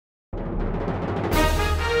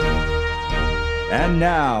And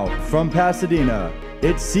now, from Pasadena,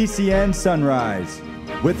 it's CCN Sunrise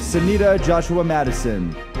with Sehnita Joshua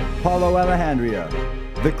Mattison, Paulo Alejandrai,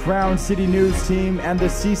 the Crown City News team, and the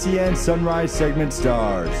CCN Sunrise segment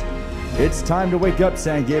stars. It's time to wake up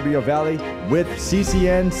San Gabriel Valley with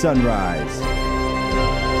CCN Sunrise.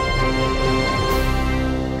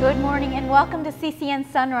 Good morning and welcome to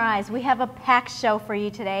CCN Sunrise. We have a packed show for you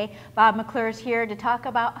today. Bob McClure is here to talk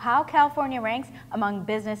about how California ranks among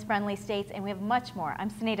business-friendly states, and we have much more. I'm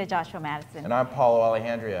Sehnita Joshua Mattison. And I'm Paulo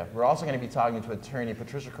Alejandrai. We're also going to be talking to attorney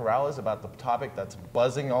Patricia Corrales about the topic that's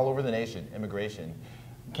buzzing all over the nation, immigration.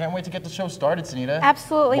 Can't wait to get the show started, Sehnita.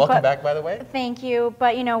 Absolutely. Welcome back, by the way. Thank you.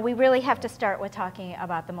 But, you know, we really have to start with talking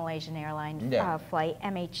about the Malaysian airline flight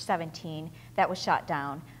MH17 that was shot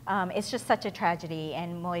down. It's just such a tragedy,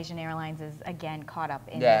 and Malaysian Airlines is, again, caught up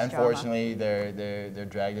in this drama. Unfortunately, they're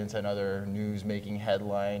dragged into another news-making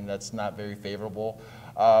headline that's not very favorable.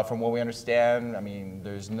 From what we understand, I mean,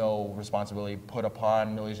 there's no responsibility put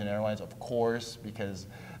upon Malaysian Airlines, of course, because,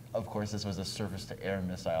 of course, this was a surface-to-air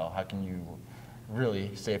missile. How can you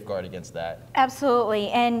really safeguard against that? Absolutely.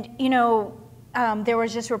 And, you know, there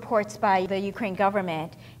was just reports by the Ukraine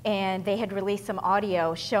government, and they had released some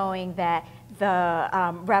audio showing that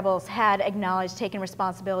the rebels had acknowledged taking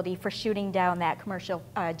responsibility for shooting down that commercial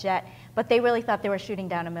jet, but they really thought they were shooting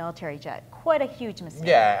down a military jet. Quite a huge mistake.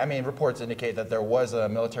 Yeah, I mean, reports indicate that there was a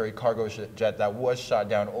military cargo jet that was shot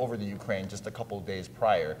down over the Ukraine just a couple of days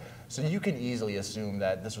prior. So you can easily assume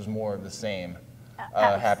that this was more of the same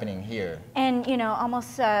happening here. And, you know,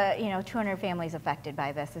 almost, you know, 200 families affected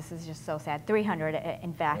by this. This is just so sad. 300,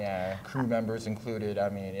 in fact. Yeah, crew members included. I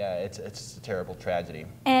mean, yeah, it's a terrible tragedy.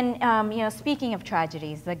 And, you know, speaking of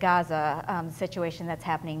tragedies, the Gaza situation that's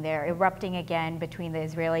happening there, erupting again between the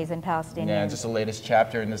Israelis and Palestinians. Yeah, just the latest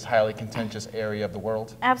chapter in this highly contentious area of the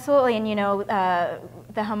world. Absolutely. And, you know,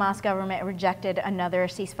 the Hamas government rejected another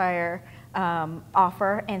ceasefire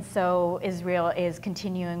offer, and so Israel is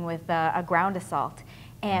continuing with a ground assault.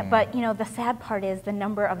 And, but, you know, the sad part is the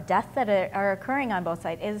number of deaths that are occurring on both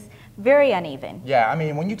sides is very uneven. Yeah, I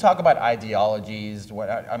mean, when you talk about ideologies,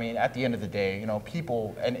 I mean, at the end of the day, you know,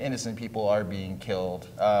 people and innocent people are being killed,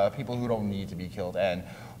 people who don't need to be killed, and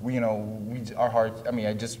our hearts, I mean,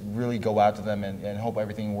 I just really go out to them and hope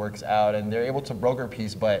everything works out, and they're able to broker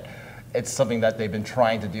peace, but it's something that they've been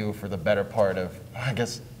trying to do for the better part of, I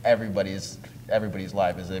guess, everybody's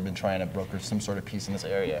life, is they've been trying to broker some sort of peace in this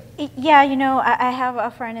area. Yeah, you know, I have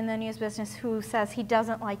a friend in the news business who says he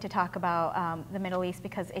doesn't like to talk about the Middle East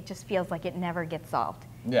because it just feels like it never gets solved.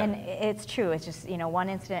 Yeah. And it's true. It's just, you know, one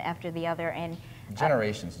incident after the other, and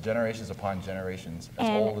generations upon generations, as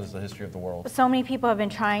old as the history of the world. So many people have been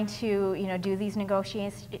trying to, you know, do these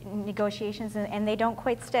negotiations, and they don't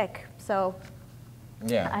quite stick. So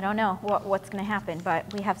yeah, I don't know what's going to happen,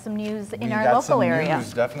 but we have some news in our local area. Some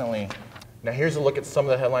news, definitely. Now here's a look at some of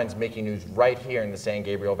the headlines making news right here in the San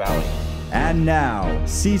Gabriel Valley. And now,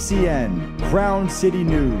 CCN, Crown City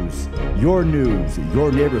News. Your news,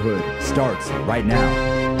 your neighborhood starts right now.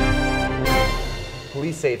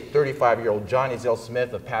 Police say 35-year-old John Ezell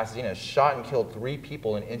Smith of Pasadena shot and killed 3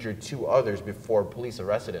 people and injured 2 others before police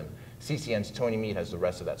arrested him. CCN's Tony Mead has the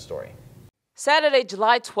rest of that story. Saturday,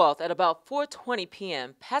 July 12th at about 4:20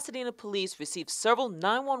 p.m., Pasadena police received several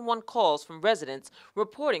 911 calls from residents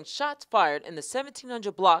reporting shots fired in the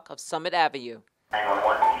 1700 block of Summit Avenue.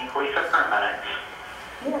 911, police are paramedics.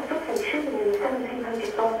 Yes, okay, shooting in the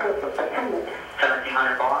 1700 block of Summit.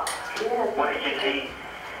 1700 block? Yes. What did you see?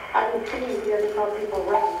 I didn't see the other saw people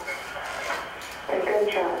running and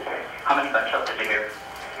gunshots. How many gunshots did you hear?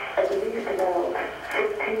 At least about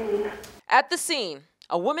 15. At the scene,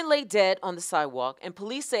 a woman lay dead on the sidewalk, and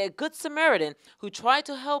police say a Good Samaritan who tried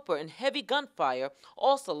to help her in heavy gunfire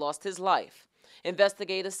also lost his life.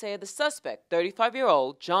 Investigators say the suspect,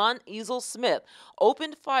 35-year-old John Ezell Smith,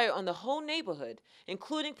 opened fire on the whole neighborhood,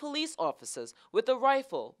 including police officers, with a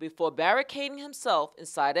rifle before barricading himself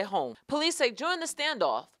inside a home. Police say during the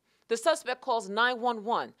standoff, the suspect calls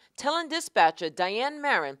 911, telling dispatcher Diane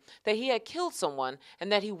Marin that he had killed someone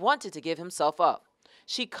and that he wanted to give himself up.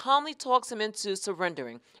 She calmly talks him into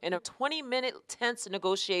surrendering in a 20-minute tense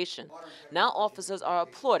negotiation. Now officers are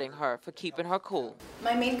applauding her for keeping her cool.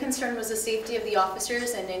 My main concern was the safety of the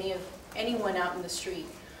officers and anyone out in the street.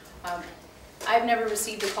 I've never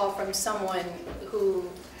received a call from someone who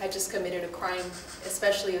had just committed a crime,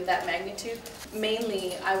 especially of that magnitude.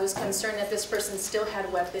 Mainly, I was concerned that this person still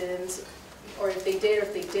had weapons, or if they did or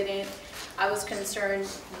if they didn't. I was concerned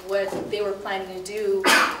what they were planning to do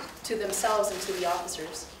to themselves and to the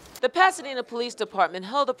officers. The Pasadena Police Department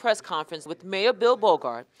held a press conference with Mayor Bill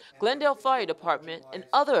Bogart, Glendale Fire Department, and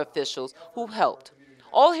other officials who helped.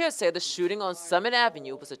 All here say the shooting on Summit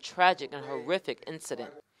Avenue was a tragic and horrific incident.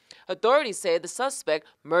 Authorities say the suspect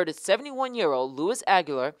murdered 71-year-old Luis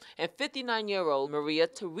Aguilar and 59-year-old Maria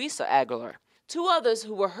Teresa Aguilar. Two others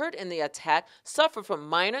who were hurt in the attack suffered from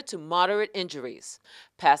minor to moderate injuries.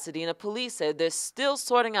 Pasadena police said they're still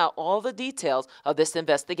sorting out all the details of this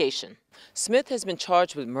investigation. Smith has been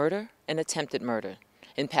charged with murder and attempted murder.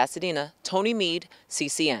 In Pasadena, Tony Meade,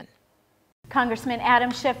 CCN. Congressman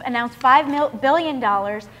Adam Schiff announced $5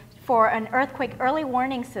 billion for an earthquake early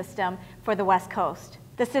warning system for the West Coast.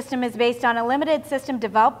 The system is based on a limited system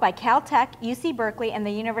developed by Caltech, UC Berkeley, and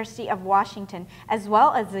the University of Washington, as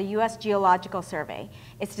well as the U.S. Geological Survey.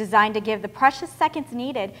 It's designed to give the precious seconds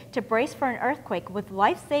needed to brace for an earthquake with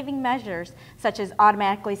life-saving measures such as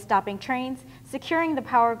automatically stopping trains, securing the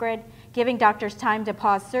power grid, giving doctors time to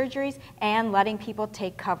pause surgeries, and letting people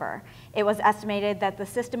take cover. It was estimated that the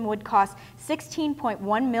system would cost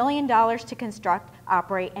 $16.1 million to construct,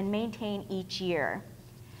 operate, and maintain each year.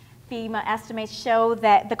 FEMA estimates show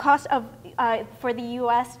that the cost for the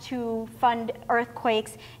U.S. to fund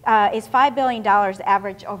earthquakes is $5 billion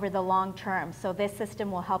average over the long term, so this system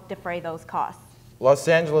will help defray those costs. Los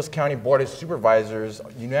Angeles County Board of Supervisors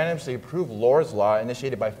unanimously approved Laura's Law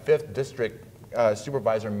initiated by 5th District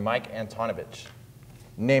Supervisor Mike Antonovich.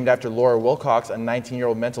 Named after Laura Wilcox, a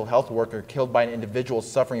 19-year-old mental health worker killed by an individual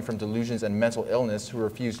suffering from delusions and mental illness who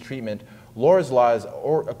refused treatment, Laura's Law is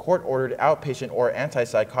a court-ordered outpatient or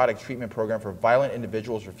antipsychotic treatment program for violent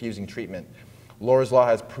individuals refusing treatment. Laura's Law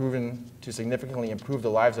has proven to significantly improve the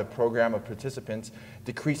lives of program of participants,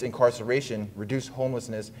 decrease incarceration, reduce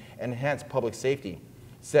homelessness, and enhance public safety.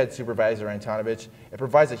 Said Supervisor Antonovich, it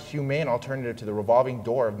provides a humane alternative to the revolving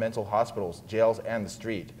door of mental hospitals, jails, and the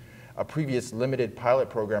street. A previous limited pilot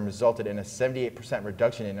program resulted in a 78%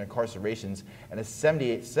 reduction in incarcerations and a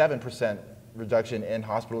 7% reduction in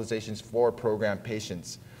hospitalizations for program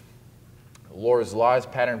patients. Laura's Law is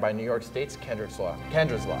patterned by New York State's Kendra's Law.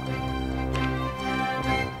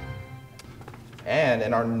 And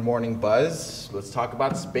in our morning buzz, let's talk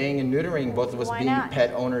about spaying and neutering. Both of us being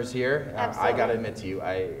pet owners here. I gotta admit to you,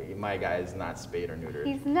 my guy is not spayed or neutered.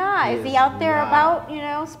 He's not. Is he out there about,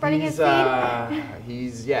 spreading his seed?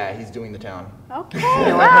 He's doing the town. Okay,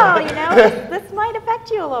 well, this might affect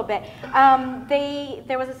you a little bit.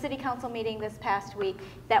 There was a city council meeting this past week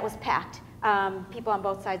that was packed. People on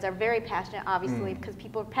both sides are very passionate, obviously, because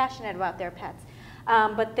people are passionate about their pets.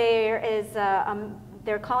 But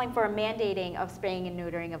they're calling for a mandating of spraying and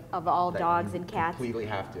neutering of all dogs and cats. Completely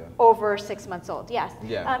have to. Over 6 months old, yes.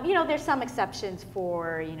 Yeah. There's some exceptions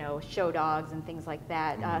for, show dogs and things like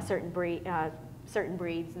that, certain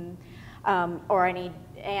breeds and or any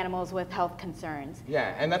animals with health concerns.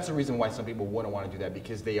 Yeah, and that's the reason why some people wouldn't want to do that,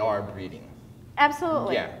 because they are breeding.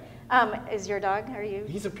 Absolutely. Yeah. Is your dog, are you?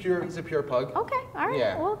 He's a pure pug. Okay, all right.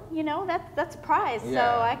 Yeah. Well, that's a prize,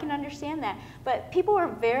 so I can understand that. But people were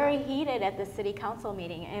very heated at the city council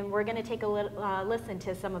meeting, and we're going to take a listen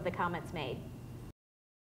to some of the comments made.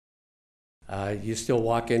 You still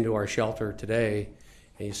walk into our shelter today,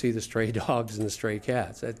 and you see the stray dogs and the stray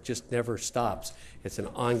cats. That just never stops. It's an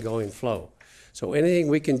ongoing flow. So anything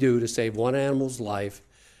we can do to save one animal's life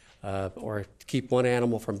or keep one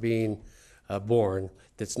animal from being born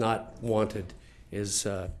that's not wanted is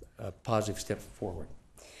a positive step forward.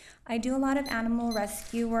 I do a lot of animal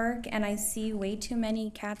rescue work, and I see way too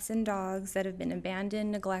many cats and dogs that have been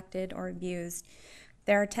abandoned, neglected, or abused.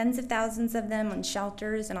 There are tens of thousands of them on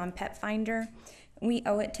shelters and on Pet Finder. We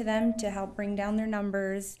owe it to them to help bring down their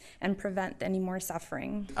numbers and prevent any more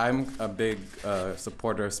suffering. I'm a big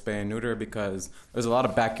supporter of spay and neuter because there's a lot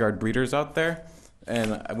of backyard breeders out there.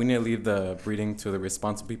 And we need to leave the breeding to the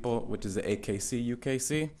responsible people, which is the AKC,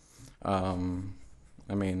 UKC.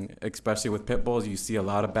 Especially with pit bulls, you see a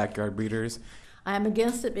lot of backyard breeders. I'm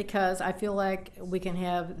against it because I feel like we can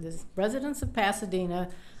have the residents of Pasadena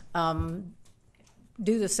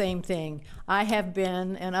do the same thing. I have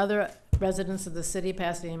been, and other residents of the city of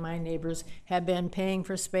Pasadena, my neighbors, have been paying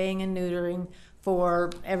for spaying and neutering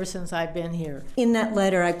ever since I've been here. In that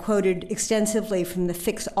letter, I quoted extensively from the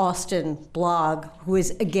Fix Austin blog, who is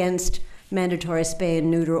against mandatory spay and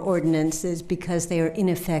neuter ordinances because they are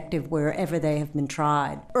ineffective wherever they have been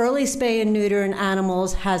tried. Early spay and neuter in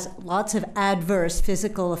animals has lots of adverse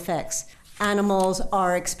physical effects. Animals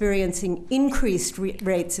are experiencing increased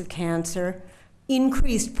rates of cancer,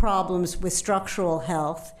 increased problems with structural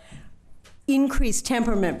health, increased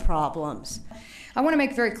temperament problems. I want to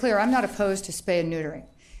make very clear, I'm not opposed to spay and neutering,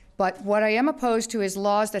 But what I am opposed to is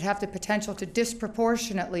laws that have the potential to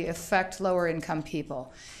disproportionately affect lower income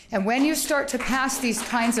people. And when you start to pass these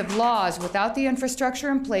kinds of laws without the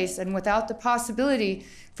infrastructure in place and without the possibility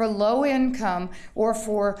for low income or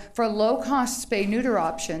for low cost spay-neuter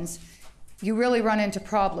options, you really run into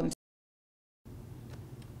problems.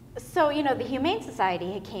 So, you know, the Humane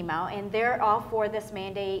Society came out and they're all for this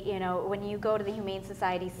mandate. You know, when you go to the Humane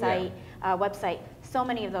Society site, website, so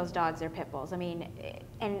many of those dogs are pit bulls. I mean,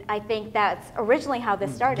 and I think that's originally how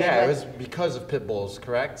this started. Yeah, it was because of pit bulls,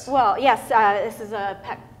 correct? Well, yes, this is a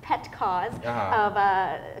pet cause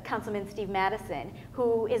of Councilman Steve Mattison,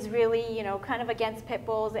 who is really, you know, kind of against pit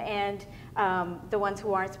bulls and the ones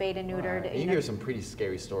who aren't spayed and neutered. You hear some pretty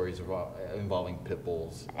scary stories involving pit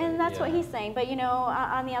bulls. And that's what he's saying. But, you know,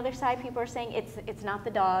 on the other side, people are saying it's not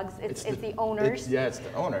the dogs, it's the owners. It's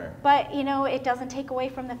the owner. But, you know, it doesn't take away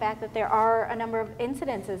from the fact that there are a number of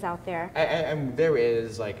incidences out there. And there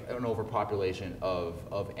is, like, an overpopulation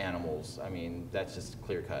of animals. I mean, that's just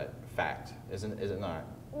clear-cut fact, is it not?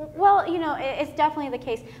 Well, you know, it's definitely the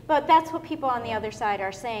case, but that's what people on the other side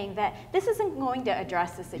are saying, that this isn't going to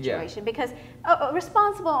address the situation because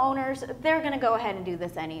responsible owners, they're going to go ahead and do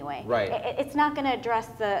this anyway. Right. It's not going to address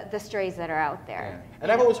the strays that are out there. Yeah.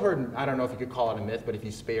 And I've always heard, I don't know if you could call it a myth, but if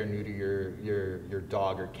you spay or neuter your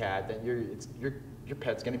dog or cat, then your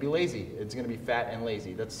pet's going to be lazy. It's going to be fat and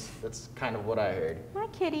lazy. That's kind of what I heard. My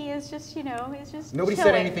kitty is just, you know, he's just Nobody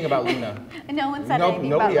chilling. said anything about Luna. No one said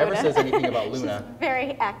anything about Luna. Nobody ever says anything about Luna. She's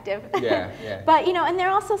very active. Yeah, yeah. But, you know, and they're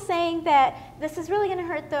also saying that this is really going to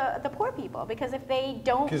hurt the poor people because if they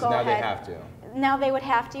don't go ahead. Because now they have to. Now they would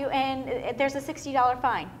have to, and there's a $60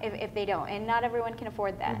 fine if they don't, and not everyone can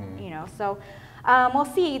afford that, you know. So we'll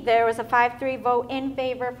see. There was a 5-3 vote in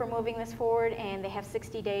favor for moving this forward, and they have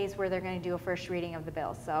 60 days where they're going to do a first reading of the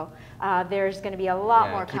bill. So there's going to be a lot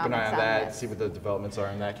more comments on this. Keep an eye on that, see what the developments are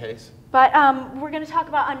in that case. But we're going to talk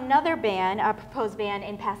about another ban, a proposed ban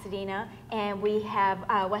in Pasadena, and we have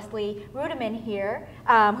Wesley Ruderman here,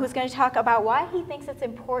 who's going to talk about why he thinks it's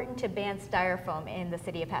important to ban Styrofoam in the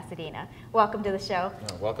city of Pasadena. Welcome to the show.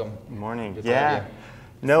 Welcome. Good morning. Good to have you.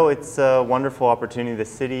 No, it's a wonderful opportunity. The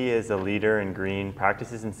city is a leader in green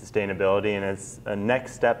practices and sustainability, and as a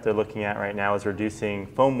next step they're looking at right now is reducing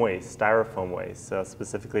foam waste, styrofoam waste, so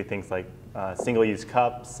specifically things like single-use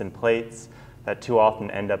cups and plates that too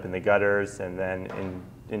often end up in the gutters and then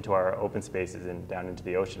into our open spaces and down into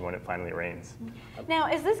the ocean when it finally rains. Now,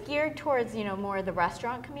 is this geared towards, you know, more the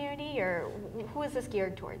restaurant community, or who is this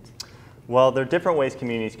geared towards? Well, there are different ways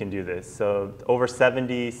communities can do this. So over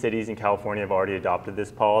 70 cities in California have already adopted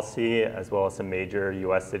this policy, as well as some major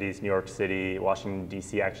US cities. New York City, Washington,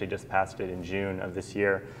 DC actually just passed it in June of this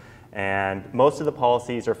year. And most of the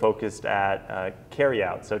policies are focused at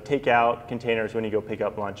carry-out, so take out containers when you go pick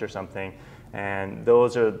up lunch or something. And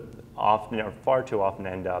those are often, or far too often,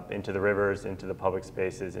 end up into the rivers, into the public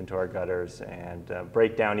spaces, into our gutters, and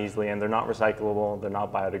break down easily. And they're not recyclable, they're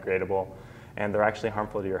not biodegradable, and they're actually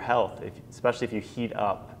harmful to your health, especially if you heat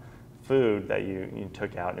up food that you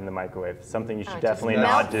took out in the microwave. Something you should definitely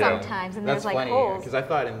not do. Sometimes, and that's there's like funny, holes. because I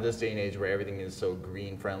thought in this day and age where everything is so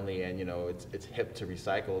green friendly and, you know, it's hip to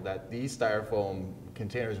recycle, that these styrofoam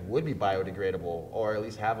containers would be biodegradable, or at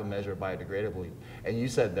least have a measure of biodegradability. And you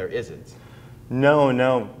said there isn't.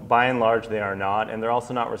 No, by and large they are not, and they're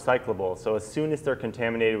also not recyclable. So as soon as they're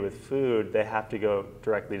contaminated with food, they have to go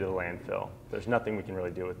directly to the landfill. There's nothing we can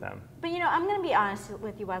really do with them. But, you know, I'm going to be honest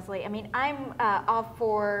with you, Wesley. I mean, I'm all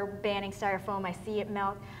for banning Styrofoam. I see it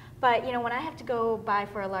melt. But, you know, when I have to go buy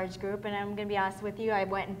for a large group, and I'm going to be honest with you, I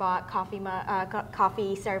went and bought coffee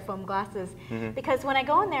Styrofoam glasses. Because when I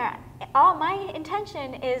go in there, all my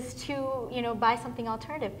intention is to, you know, buy something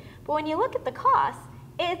alternative. But when you look at the cost,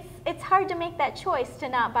 it's hard to make that choice to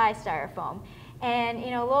not buy Styrofoam. And, you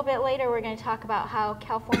know, a little bit later we're going to talk about how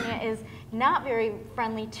California is not very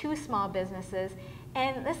friendly to small businesses.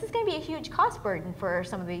 And this is going to be a huge cost burden for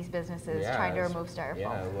some of these businesses trying to remove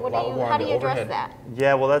Styrofoam. How do you address that?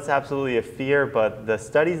 Yeah, well, that's absolutely a fear, but the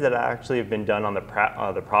studies that actually have been done on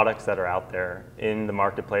the products that are out there in the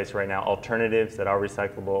marketplace right now, alternatives that are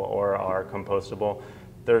recyclable or are compostable,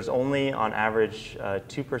 there's only on average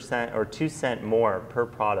 2% or 2 cents more per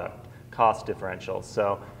product cost differential.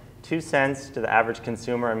 So 2 cents to the average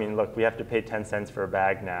consumer, I mean, look, we have to pay 10 cents for a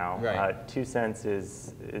bag now. Right. 2 cents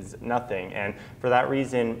is nothing. And for that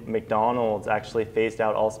reason, McDonald's actually phased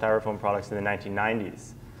out all Styrofoam products in the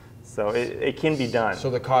 1990s. So it can be done.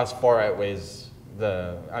 So the cost far outweighs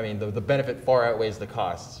the benefit far outweighs the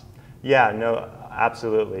costs. Yeah, no,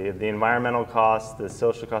 absolutely. The environmental costs, the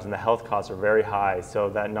social costs, and the health costs are very high. So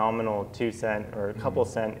that nominal 2 cent or a couple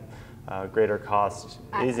cent greater cost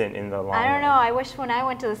isn't in the long run. I don't know. I wish when I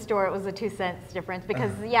went to the store it was a 2 cents difference,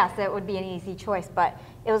 because yes, it would be an easy choice, but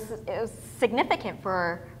it was significant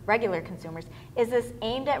for regular consumers. Is this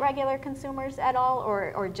aimed at regular consumers at all,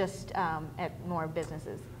 or just at more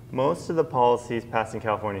businesses? Most of the policies passed in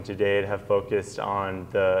California to date have focused on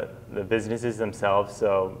the businesses themselves,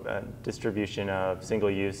 so distribution of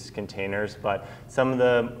single-use containers, but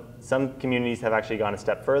some communities have actually gone a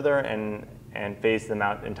step further and phased them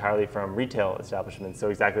out entirely from retail establishments. So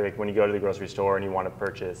exactly like when you go to the grocery store and you want to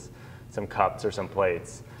purchase some cups or some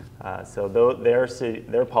plates. So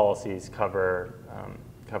their policies cover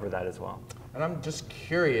that as well. And I'm just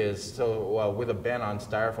curious, so with a ban on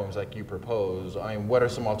styrofoams like you propose, I mean, what are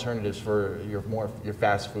some alternatives for your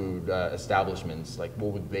fast food establishments? Like,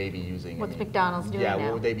 what would they be using? What's McDonald's doing now? Yeah,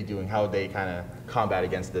 what would they be doing? How would they kind of combat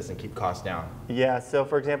against this and keep costs down? Yeah, so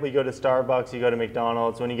for example, you go to Starbucks, you go to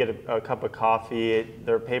McDonald's, when you get a cup of coffee,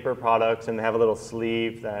 they're paper products and they have a little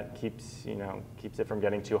sleeve that keeps it from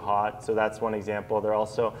getting too hot. So that's one example. They're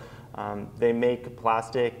also, they make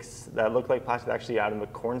plastics that look like plastic actually out of the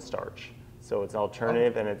cornstarch. So it's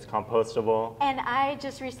alternative and it's compostable. And I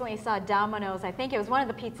just recently saw Domino's, I think it was one of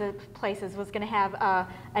the pizza places, was going to have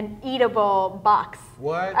an eatable box.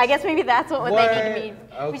 What? I guess maybe that's what they need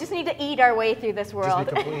to be. We just need to eat our way through this world.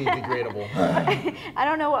 Just be completely degradable. I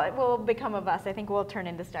don't know what will become of us. I think we'll turn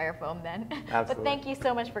into styrofoam then. Absolutely. But thank you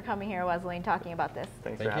so much for coming here, Wesley, and talking about this.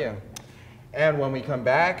 Thanks for having me. And when we come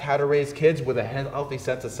back, how to raise kids with a healthy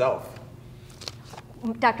sense of self.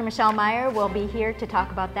 Dr. Michelle Meyer will be here to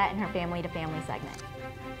talk about that in her Family to Family segment.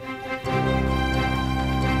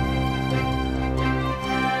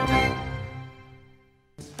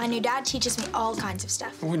 My new dad teaches me all kinds of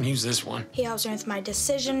stuff. I wouldn't use this one. He helps me with my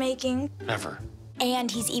decision making. Ever. And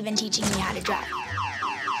he's even teaching me how to drive.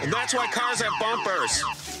 And that's why cars have bumpers.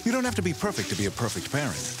 You don't have to be perfect to be a perfect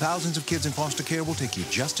parent. Thousands of kids in foster care will take you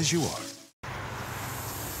just as you are.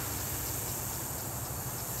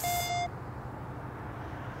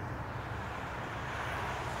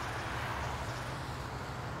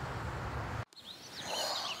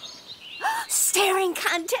 Staring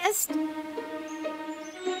contest.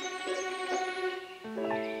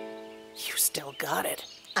 You still got it.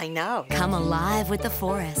 I know. Come alive with the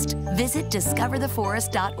forest. Visit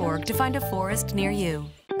discovertheforest.org to find a forest near you.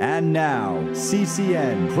 And now,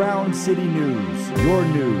 CCN Crown City News. Your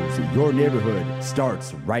news, your neighborhood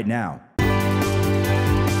starts right now.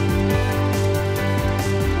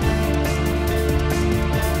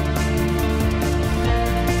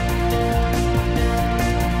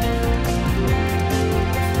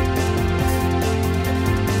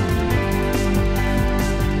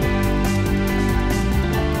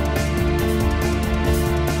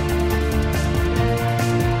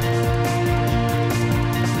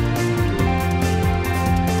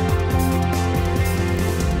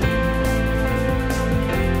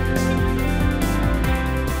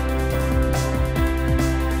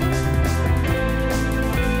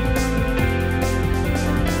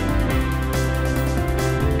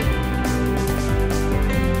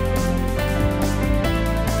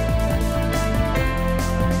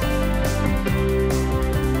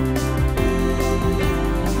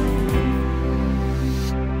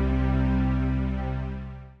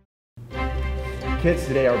 Kids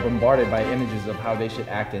today are bombarded by images of how they should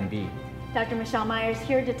act and be. Dr. Michelle Meyer is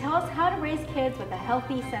here to tell us how to raise kids with a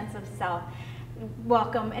healthy sense of self.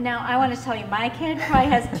 Welcome. And now I want to tell you, my kid probably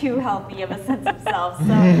has too healthy of a sense of self. So,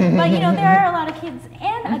 but you know, there are a lot of kids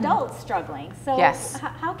and adults struggling. So yes.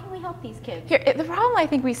 How can we help these kids? Here, the problem I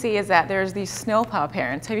think we see is that there's these snowplow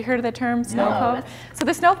parents. Have you heard of the term snowplow? No. So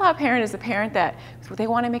the snowplow parent is the parent that they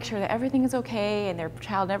want to make sure that everything is okay and their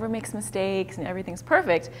child never makes mistakes and everything's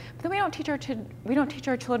perfect. But then we don't teach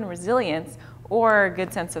our children resilience or a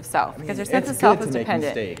good sense of self, because their sense of self is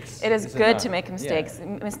dependent. It is good to make mistakes.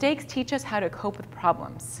 Yeah. Mistakes teach us how to cope with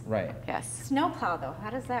problems. Right. Yes. Snowplow, though, how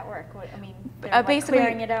does that work? I mean, basically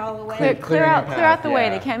clearing it all away. Clear out the way.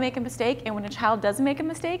 They can't make a mistake, and when a child does make a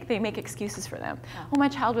mistake, they make excuses for them. Oh, my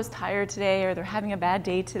child was tired today, or they're having a bad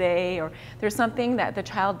day today, or there's something that the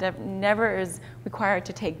child never is required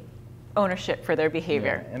to take ownership for their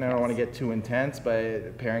behavior. Yeah. And I don't want to get too intense, but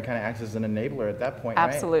a parent kind of acts as an enabler at that point,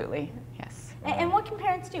 Absolutely, right? Yes. And what can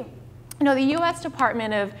parents do? You know, the U.S.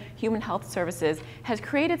 Department of Human Health Services has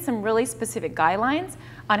created some really specific guidelines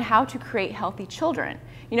on how to create healthy children.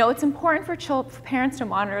 You know, it's important for parents to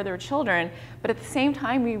monitor their children, but at the same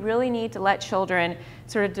time, we really need to let children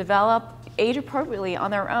sort of develop age appropriately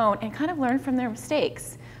on their own and kind of learn from their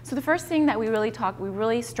mistakes. So the first thing that we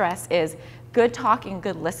really stress is good talking,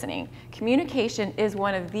 good listening. Communication is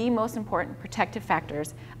one of the most important protective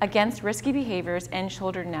factors against risky behaviors in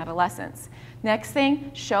children and adolescents. Next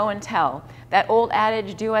thing, show and tell. That old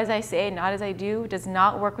adage, do as I say, not as I do, does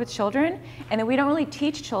not work with children, and then we don't really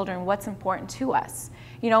teach children what's important to us.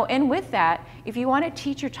 You know, and with that, if you want to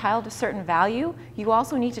teach your child a certain value, you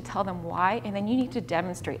also need to tell them why, and then you need to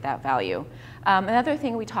demonstrate that value. Another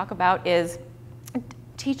thing we talk about is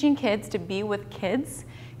teaching kids to be with kids.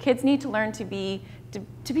 Kids need to learn to be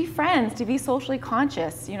friends, to be socially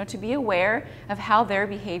conscious, you know, to be aware of how their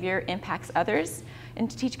behavior impacts others, and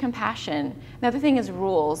to teach compassion. Another thing is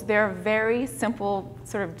rules. There are very simple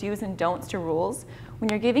sort of do's and don'ts to rules. When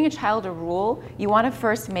you're giving a child a rule, you want to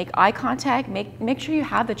first make eye contact, make sure you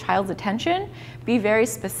have the child's attention, be very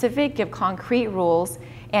specific, give concrete rules,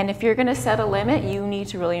 and if you're going to set a limit, you need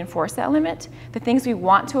to really enforce that limit. The things we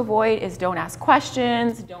want to avoid is don't ask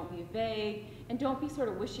questions, don't be vague, and don't be sort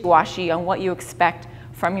of wishy-washy on what you expect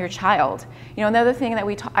from your child. You know, another thing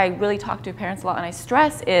that I really talk to parents a lot and I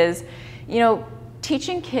stress is, you know,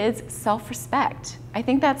 teaching kids self-respect. I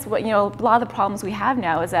think that's what, you know, a lot of the problems we have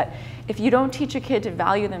now is that if you don't teach a kid to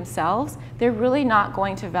value themselves, they're really not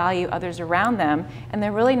going to value others around them, and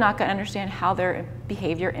they're really not going to understand how their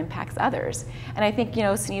behavior impacts others. And I think, you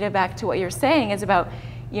know, Sehnita, back to what you're saying is about,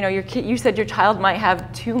 you know, you said your child might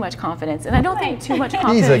have too much confidence, and I don't think too much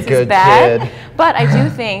confidence is bad, but I do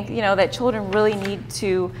think, you know, that children really need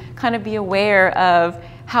to kind of be aware of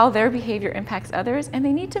how their behavior impacts others, and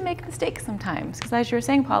they need to make mistakes sometimes. Because as you were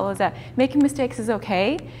saying, Paulo, is that making mistakes is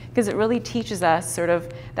okay, because it really teaches us sort of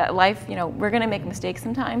that life, you know, we're going to make mistakes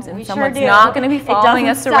sometimes, and someone's not going to be following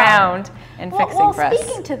us around and fixing for us. Well,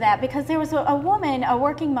 speaking to that, because there was a woman, a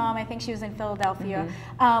working mom, I think she was in Philadelphia,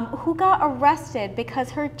 who got arrested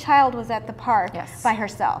because her child was at the park by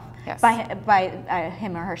herself. By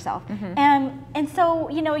him or herself. And so,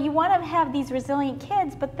 you know, you want to have these resilient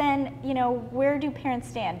kids, but then, you know, where do parents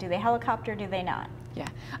stand? Do they helicopter, do they not? Yeah,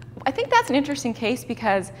 I think that's an interesting case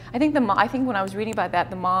because I think when I was reading about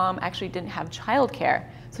that, the mom actually didn't have childcare,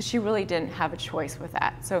 so she really didn't have a choice with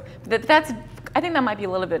that. So I think that might be a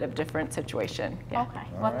little bit of a different situation. Yeah. Okay,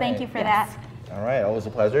 well, thank you for that. All right, always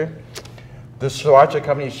a pleasure. The sriracha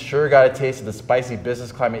company sure got a taste of the spicy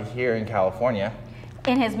business climate here in California.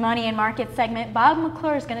 In his Money and Market segment, Bob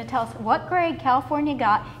McClure is going to tell us what grade California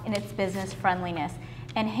got in its business friendliness.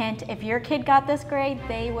 And hint, if your kid got this grade,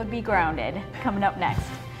 they would be grounded. Coming up next.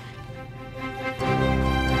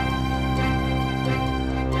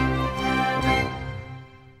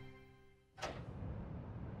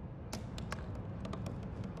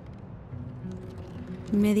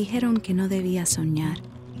 Me dijeron que no debía soñar.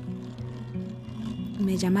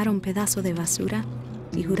 Me llamaron pedazo de basura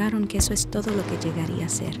y juraron que eso es todo lo que llegaría a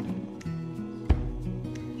ser.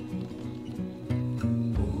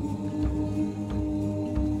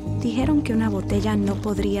 Dijeron que una botella no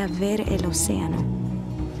podría ver el océano.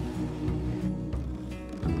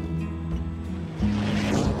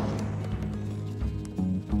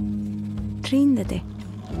 Ríndete.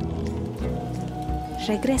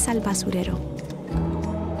 Regresa al basurero.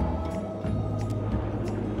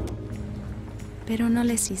 Pero no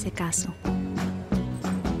les hice caso.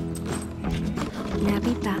 Le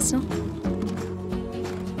abrí paso.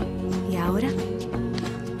 Y ahora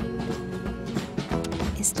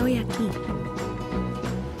estoy aquí.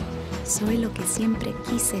 Soy lo que siempre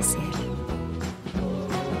quise ser.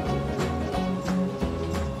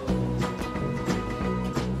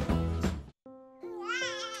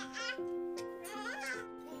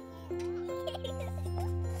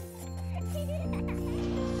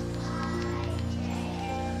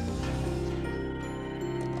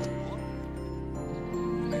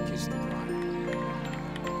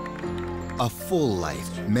 A full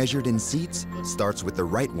life, measured in seats, starts with the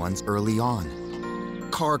right ones early on.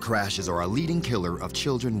 Car crashes are a leading killer of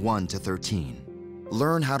children 1 to 13.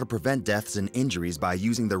 Learn how to prevent deaths and injuries by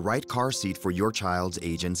using the right car seat for your child's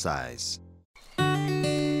age and size.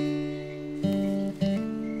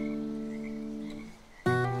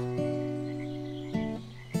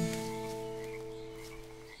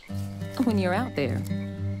 When you're out there,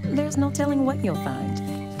 there's no telling what you'll find.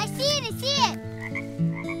 I see it! I see it!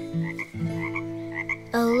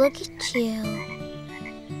 Oh, look at you.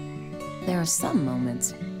 There are some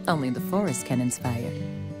moments only the forest can inspire.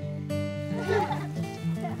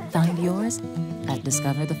 Find yours at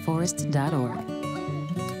discovertheforest.org.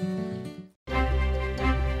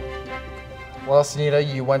 Well,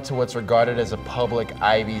 Sehnita, you went to what's regarded as a public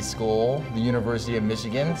Ivy school, the University of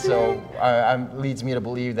Michigan, so leads me to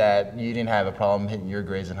believe that you didn't have a problem hitting your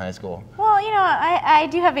grades in high school. Well, Well, you know, I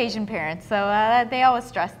do have Asian parents, so they always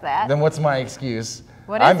stress that. Then what's my excuse?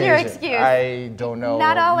 What is your excuse? I don't know.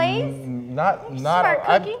 Not all A's? Not smart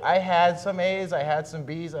cookie? I had some A's, I had some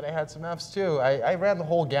B's, and I had some F's too. I ran the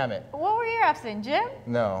whole gamut. What were your F's in, gym?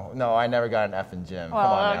 No, I never got an F in gym. Well,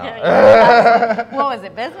 Come on okay. now. What was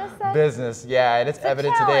it, business then? Business, yeah, and it's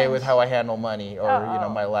evident today with how I handle money or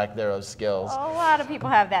my lack thereof skills. A lot of people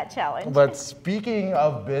have that challenge. But speaking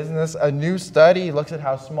of business, a new study looks at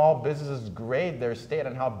how small businesses grade their state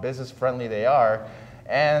and how business friendly they are.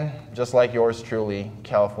 And just like yours truly,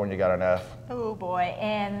 California got an F. Oh boy,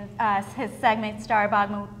 and his segment, Star Bob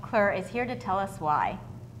McClure, is here to tell us why.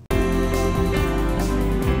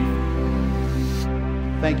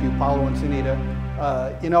 Thank you, Paulo and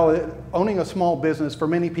Sehnita. You know, owning a small business for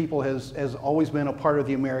many people has always been a part of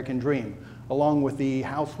the American dream. Along with the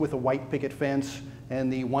house with a white picket fence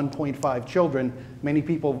and the 1.5 children, many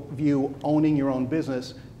people view owning your own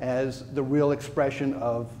business as the real expression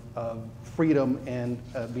of freedom and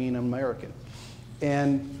being an American.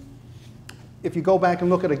 And if you go back and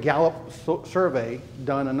look at a Gallup survey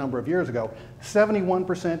done a number of years ago,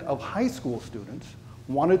 71% of high school students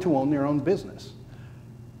wanted to own their own business,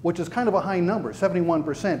 which is kind of a high number,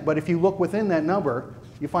 71%. But if you look within that number,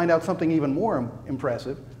 you find out something even more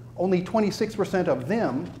impressive. Only 26% of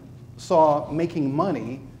them saw making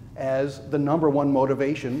money as the #1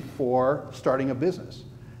 motivation for starting a business.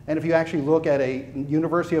 And if you actually look at a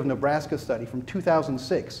University of Nebraska study from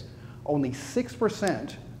 2006, only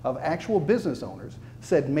 6% of actual business owners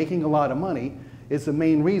said making a lot of money is the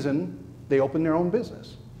main reason they open their own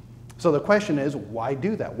business. So the question is, why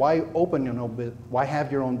do that? Why open your own why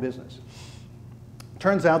have your own business?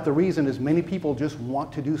 Turns out the reason is many people just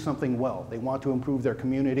want to do something well. They want to improve their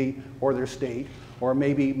community or their state, or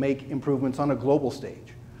maybe make improvements on a global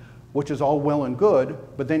stage, which is all well and good,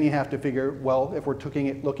 but then you have to figure, well, if we're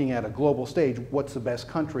looking at a global stage, what's the best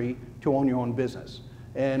country to own your own business?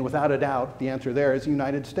 And without a doubt, the answer there is the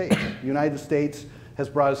United States. The United States has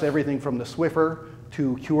brought us everything from the Swiffer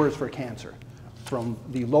to cures for cancer, from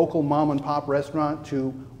the local mom and pop restaurant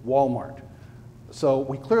to Walmart. So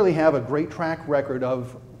we clearly have a great track record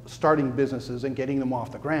of starting businesses and getting them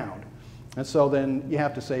off the ground. And so then you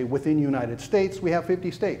have to say, within the United States, we have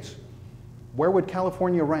 50 states. Where would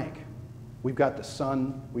California rank? We've got the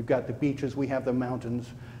sun, we've got the beaches, we have the mountains.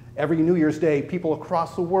 Every New Year's Day, people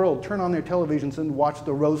across the world turn on their televisions and watch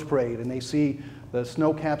the Rose Parade, and they see the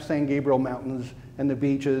snow-capped San Gabriel Mountains and the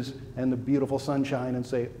beaches and the beautiful sunshine and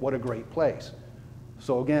say, what a great place.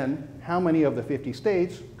 So again, how many of the 50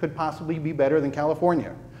 states could possibly be better than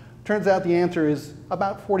California? Turns out the answer is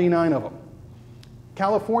about 49 of them.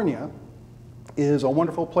 California is a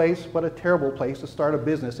wonderful place, but a terrible place to start a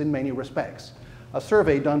business in many respects. A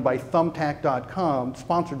survey done by Thumbtack.com,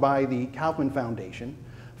 sponsored by the Kaufman Foundation,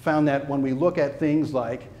 found that when we look at things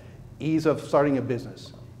like ease of starting a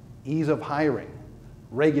business, ease of hiring,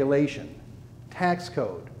 regulation, tax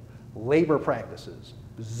code, labor practices,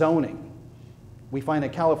 zoning, we find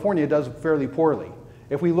that California does fairly poorly.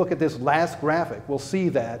 If we look at this last graphic, we'll see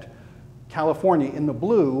that California in the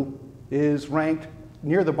blue is ranked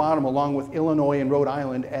near the bottom along with Illinois and Rhode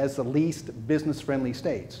Island as the least business-friendly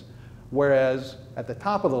states. Whereas at the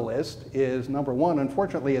top of the list is #1,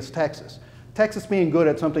 unfortunately, is Texas. Texas being good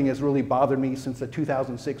at something has really bothered me since the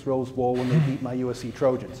 2006 Rose Bowl when they beat my USC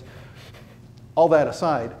Trojans. All that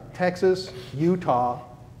aside, Texas, Utah,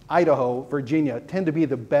 Idaho, Virginia tend to be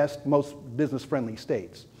the best, most business-friendly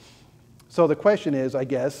states. So the question is, I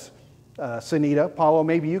guess, Sehnita, Paulo,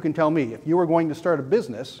 maybe you can tell me, if you were going to start a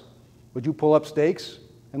business, would you pull up stakes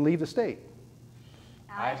and leave the state?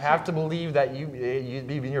 I have to believe that you'd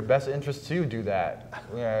be in your best interest to do that.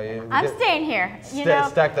 I'm staying here.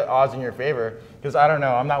 Stack the odds in your favor, because I don't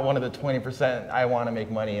know, I'm not one of the 20% I want to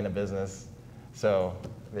make money in a business. So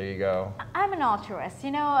there you go. I'm an altruist.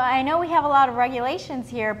 You know, I know we have a lot of regulations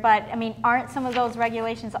here, but I mean, aren't some of those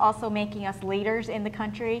regulations also making us leaders in the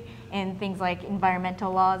country in things like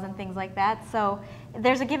environmental laws and things like that? So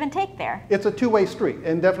there's a give and take there. It's a two-way street,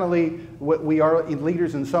 and definitely we are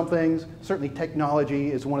leaders in some things. Certainly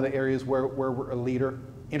technology is one of the areas where we're a leader,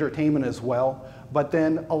 entertainment as well. But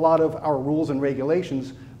then a lot of our rules and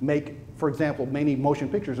regulations make, for example, many motion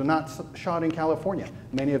pictures are not shot in California.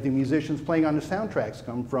 Many of the musicians playing on the soundtracks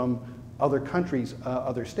come from other countries,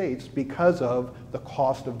 other states, because of the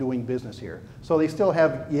cost of doing business here. So they still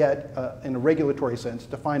have yet, in a regulatory sense,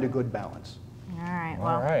 to find a good balance. All right,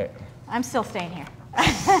 well, I'm still staying here.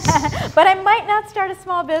 But I might not start a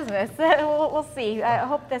small business. We'll see. I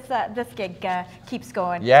hope this gig keeps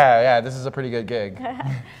going. Yeah, this is a pretty good gig.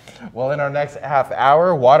 Well, in our next half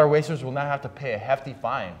hour, water wasters will now have to pay a hefty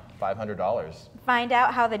fine, $500. Find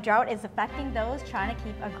out how the drought is affecting those trying to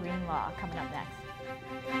keep a green law. Coming up next.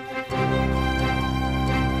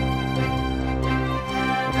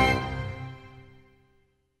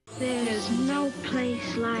 There's no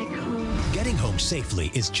place like home. Getting home safely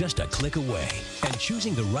is just a click away, and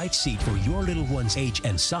choosing the right seat for your little one's age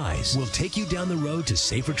and size will take you down the road to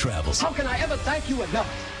safer travels. How can I ever thank you enough?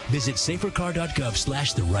 Visit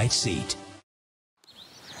safercar.gov/the-right-seat.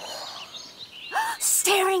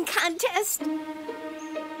 Staring contest.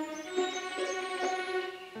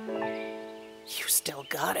 You still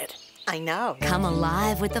got it. I know. Come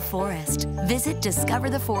alive with the forest. Visit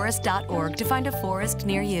discovertheforest.org to find a forest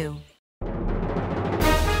near you.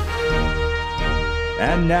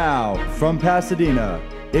 And now, from Pasadena,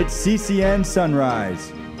 it's CCN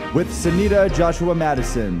Sunrise with Sehnita Joshua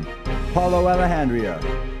Mattison, Paulo Alejandrai,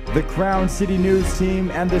 the Crown City News team,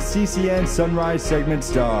 and the CCN Sunrise segment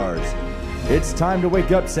stars. It's time to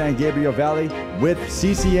wake up, San Gabriel Valley, with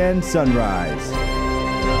CCN Sunrise.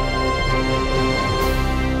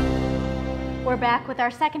 We're back with our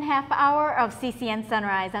second half hour of CCN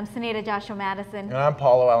Sunrise. I'm Sehnita Joshua Mattison. And I'm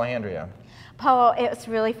Paulo Alejandrai. Paulo, it's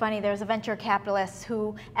really funny. There's a venture capitalist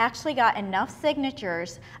who actually got enough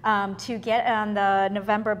signatures to get on the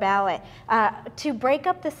November ballot to break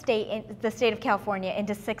up the state of California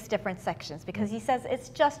into 6 different sections, because he says it's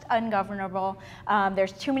just ungovernable.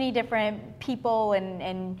 There's too many different people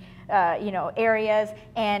and areas,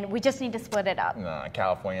 and we just need to split it up. No,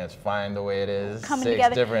 California is fine the way it is. Coming 6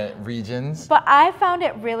 together. different regions. But I found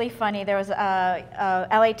it really funny. There was a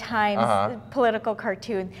LA Times political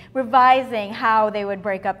cartoon revising how they would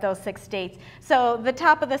break up those 6 states. So the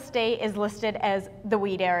top of the state is listed as the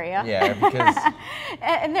weed area. Yeah, because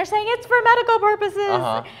and they're saying it's for medical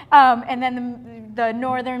purposes. And then the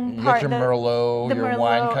northern part, your Merlot, the your Merlot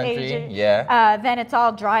wine country. Asian, Yeah. Then it's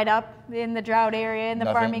all dried up in the drought area, in the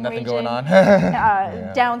farming nothing region. going on.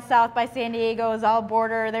 Yeah. Down south by San Diego is all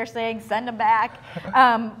border. They're saying send them back.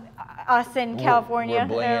 Us in California,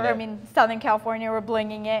 Southern California, we're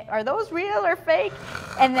blinging it. Are those real or fake?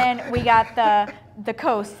 And then we got the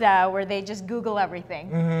coast where they just Google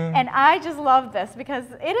everything. And I just love this because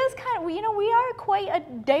it is kind of, we are quite a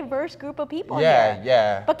diverse group of people here.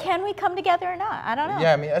 Yeah. But can we come together or not? I don't know.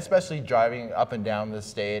 Yeah, I mean, especially driving up and down the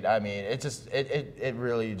state. I mean, it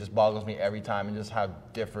really just boggles me every time, and just how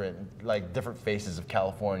different faces of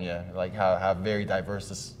California, like how very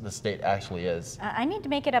diverse the state actually is. I need to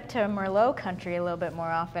make it up to Merlot country a little bit more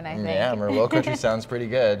often, I think. Yeah, Merlot country sounds pretty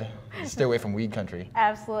good. Stay away from weed country.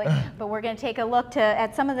 Absolutely. But we're going to take a look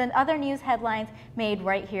at some of the other news headlines made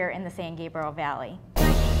right here in the San Gabriel Valley.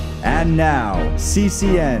 And now,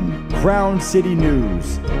 CCN, Crown City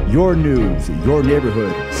News. Your news, your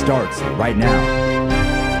neighborhood starts right now.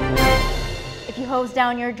 If you hose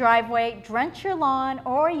down your driveway, drench your lawn,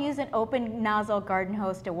 or use an open nozzle garden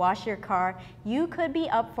hose to wash your car, you could be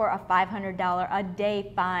up for a $500 a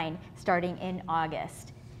day fine starting in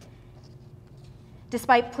August.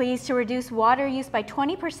 Despite pleas to reduce water use by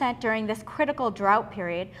 20% during this critical drought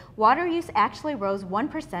period, water use actually rose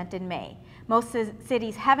 1% in May. Most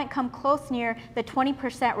cities haven't come close near the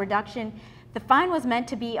 20% reduction. The fine was meant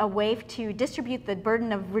to be a way to distribute the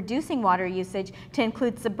burden of reducing water usage to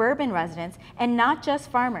include suburban residents and not just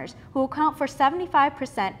farmers, who account for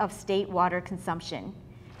 75% of state water consumption.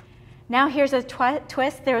 Now here's a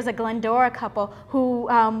twist. There was a Glendora couple who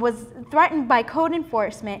was threatened by code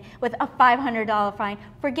enforcement with a $500 fine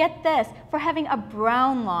for, get this, for having a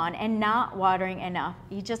brown lawn and not watering enough.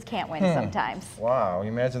 You just can't win sometimes. Wow,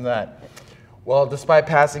 imagine that. Well, despite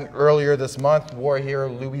passing earlier this month, war hero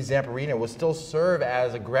Louis Zamperini will still serve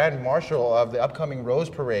as a Grand Marshal of the upcoming Rose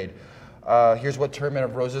Parade. Here's what Tournament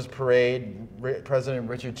of Roses Parade President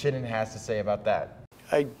Richard Chinnen has to say about that.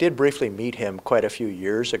 I did briefly meet him quite a few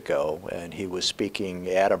years ago, and he was speaking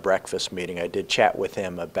at a breakfast meeting. I did chat with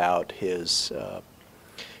him about his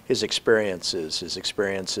experiences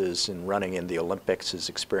in running in the Olympics, his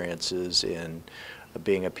experiences in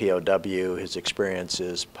being a POW, his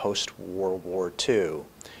experiences post-World War II.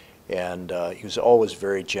 And he was always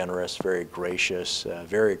very generous, very gracious,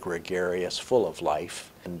 very gregarious, full of life.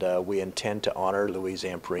 And we intend to honor Louis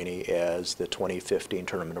Zamperini as the 2015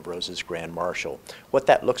 Tournament of Roses Grand Marshal. What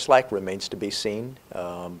that looks like remains to be seen,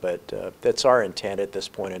 but that's our intent at this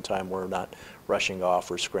point in time. We're not rushing off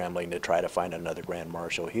or scrambling to try to find another Grand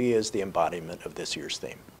Marshal. He is the embodiment of this year's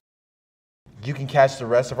theme. You can catch the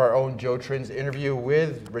rest of our own Joe Trin's interview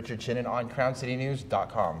with Richard Chinnen on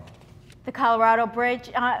CrownCityNews.com. The Colorado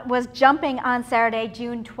Bridge was jumping on Saturday,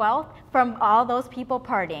 June 12th, from all those people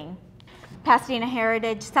partying. Pasadena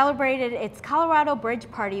Heritage celebrated its Colorado Bridge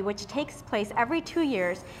Party, which takes place every 2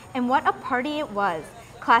 years, and what a party it was.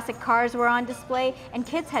 Classic cars were on display, and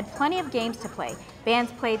kids had plenty of games to play.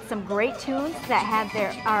 Bands played some great tunes that had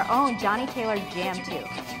our own Johnny Taylor jam too.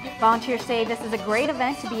 Volunteers say this is a great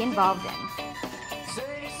event to be involved in.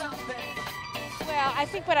 Well, I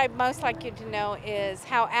think what I'd most like you to know is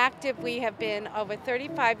how active we have been over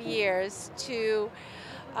 35 years to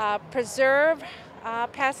preserve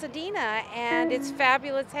Pasadena and its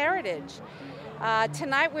fabulous heritage.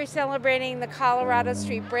 Tonight we're celebrating the Colorado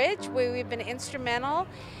Street Bridge, where we've been instrumental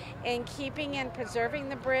in keeping and preserving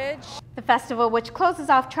the bridge. The festival, which closes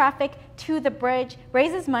off traffic to the bridge,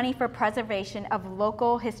 raises money for preservation of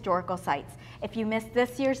local historical sites. If you missed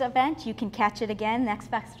this year's event, you can catch it again. Next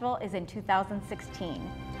festival is in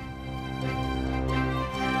 2016.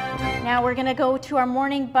 Now we're going to go to our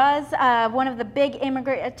morning buzz. One of the big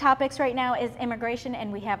topics right now is immigration,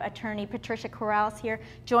 and we have attorney Patricia Corrales here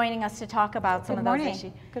joining us to talk about some of those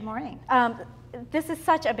issues. Good morning. This is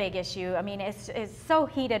such a big issue. I mean, it's so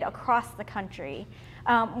heated across the country.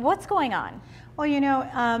 What's going on? Well, you know,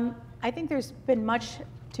 I think there's much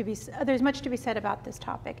to be said about this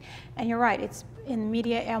topic, and you're right. It's in the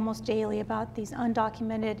media almost daily about these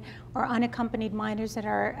undocumented or unaccompanied minors that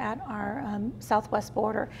are at our southwest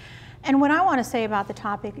border. And what I want to say about the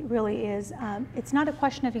topic really is, it's not a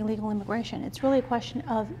question of illegal immigration. It's really a question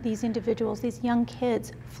of these individuals, these young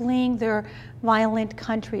kids fleeing their violent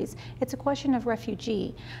countries. It's a question of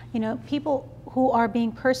refugee. You know, people who are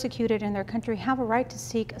being persecuted in their country have a right to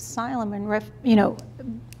seek asylum and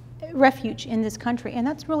refuge in this country, and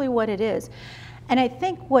that's really what it is. And I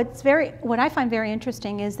think what I find very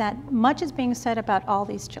interesting is that much is being said about all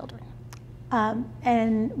these children,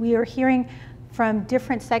 and we are hearing from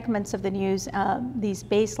different segments of the news these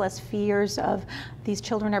baseless fears of these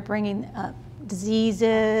children are bringing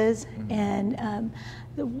diseases and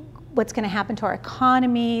what's going to happen to our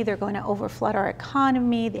economy. They're going to overflood our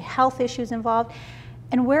economy, the health issues involved.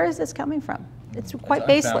 And where is this coming from? It's quite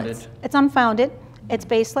baseless. It's unfounded. It's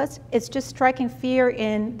baseless. It's just striking fear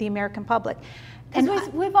in the American public. And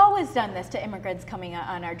we've always done this to immigrants coming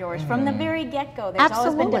on our doors from the very get-go. There's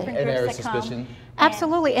always been different groups that come.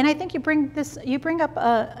 Absolutely, and I think you bring up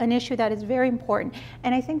an issue that is very important,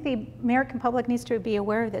 and I think the American public needs to be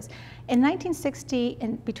aware of this. In 1960,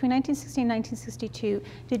 and between 1960 and 1962,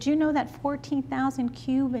 did you know that 14,000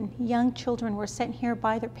 Cuban young children were sent here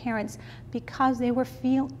by their parents because they were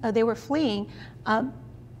fleeing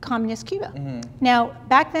communist Cuba? Now,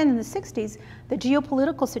 back then in the 60s, the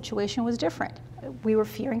geopolitical situation was different. We were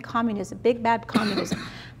fearing communism, big bad communism,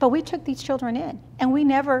 but we took these children in, and we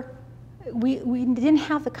didn't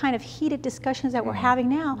have the kind of heated discussions that we're having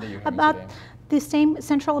now about the same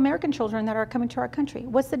Central American children that are coming to our country.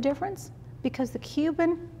 What's the difference? Because the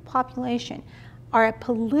Cuban population are a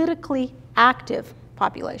politically active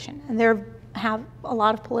population, and they have a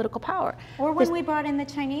lot of political power. Or when we brought in the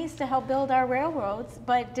Chinese to help build our railroads,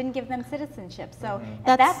 but didn't give them citizenship. So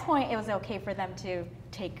at that point, it was okay for them to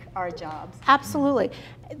take our jobs. Absolutely.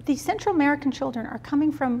 The Central American children are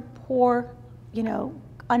coming from poor, you know,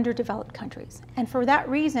 underdeveloped countries, and for that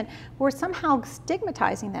reason, we're somehow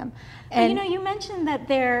stigmatizing them. And you know, you mentioned that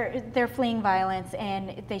they're fleeing violence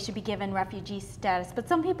and they should be given refugee status. But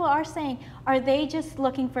some people are saying, are they just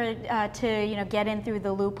looking for to get in through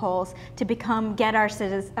the loopholes to get our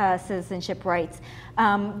citizenship rights?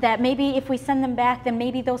 That maybe if we send them back, then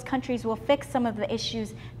maybe those countries will fix some of the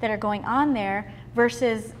issues that are going on there,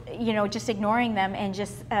 versus just ignoring them and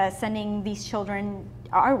just sending these children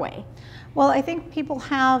our way. Well, I think people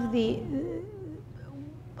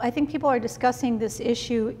are discussing this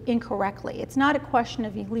issue incorrectly. It's not a question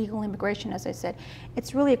of illegal immigration, as I said.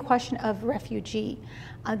 It's really a question of refugee.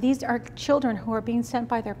 These are children who are being sent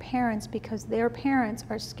by their parents because their parents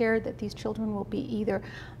are scared that these children will be either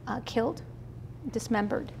killed,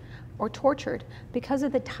 dismembered, or tortured because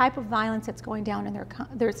of the type of violence that's going down in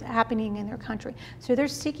that's happening in their country. So they're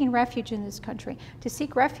seeking refuge in this country. To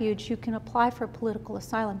seek refuge, you can apply for political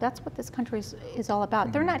asylum. That's what this country is all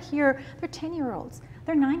about. They're not here, they're 10-year-olds.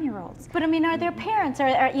 They're 9-year-olds. But I mean, are their parents,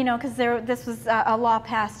 because this was a law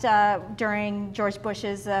passed during George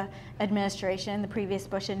Bush's administration, the previous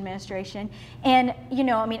Bush administration. And,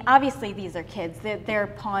 I mean, obviously these are kids. They're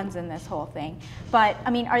pawns in this whole thing. But, I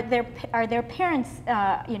mean, are their parents,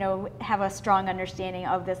 have a strong understanding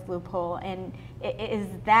of this loophole? And is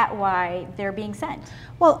that why they're being sent?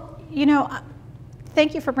 Well,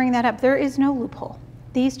 thank you for bringing that up. There is no loophole.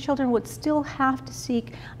 These children would still have to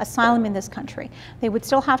seek asylum in this country. They would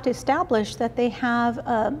still have to establish that they have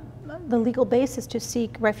the legal basis to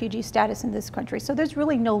seek refugee status in this country. So there's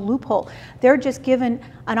really no loophole. They're just given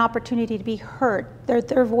an opportunity to be heard,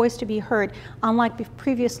 their voice to be heard. Unlike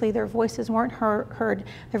previously, their voices weren't heard.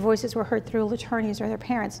 Their voices were heard through attorneys or their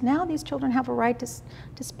parents. Now these children have a right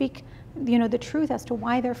to speak, you know, the truth as to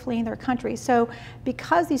why they're fleeing their country. So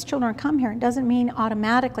because these children come here, it doesn't mean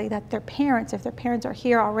automatically that their parents, if their parents are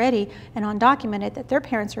here already and undocumented, that their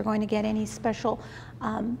parents are going to get any special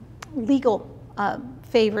legal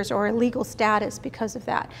favors or legal status because of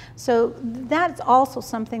that. So that's also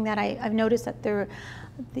something that I've noticed that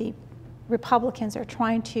the Republicans are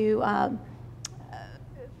trying to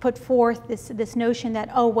put forth this notion that,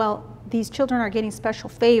 oh, well, these children are getting special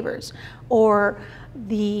favors, or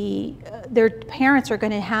their parents are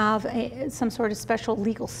going to have some sort of special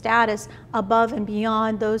legal status above and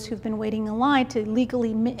beyond those who've been waiting in line to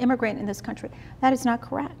legally immigrate in this country. That is not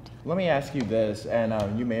correct. Let me ask you this,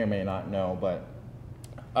 and you may or may not know, but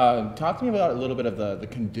talk to me about a little bit of the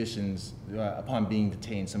conditions upon being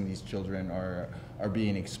detained some of these children are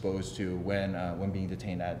being exposed to when being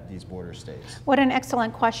detained at these border states. What an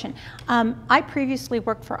excellent question. I previously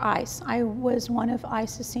worked for ICE. I was one of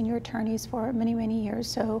ICE's senior attorneys for many, many years.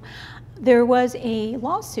 So there was a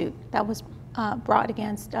lawsuit that was brought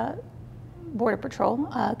against Border Patrol,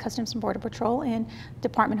 Customs and Border Patrol, and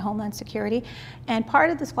Department of Homeland Security. And part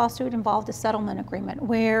of this lawsuit involved a settlement agreement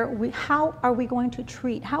where how are we going to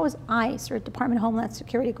treat, how is ICE or Department of Homeland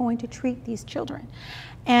Security going to treat these children?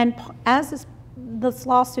 And as this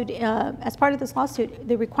lawsuit, as part of this lawsuit,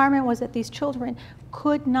 the requirement was that these children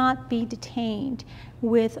could not be detained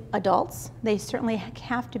with adults. They certainly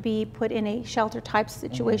have to be put in a shelter type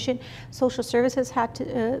situation. Social services had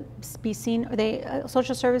to be seen,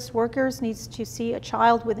 social service workers needs to see a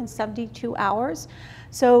child within 72 hours.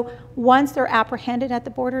 So once they're apprehended at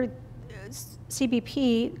the border,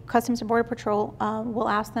 CBP, Customs and Border Patrol, will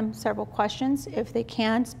ask them several questions if they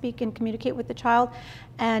can speak and communicate with the child.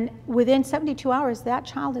 And within 72 hours, that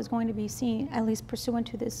child is going to be seen, at least pursuant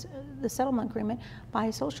to the settlement agreement, by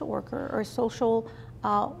a social worker or social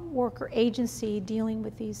worker agency dealing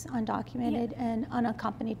with these undocumented and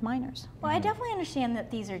unaccompanied minors. Well, I definitely understand that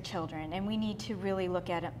these are children, and we need to really look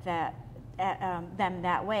at them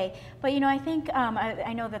that way. But you know, I think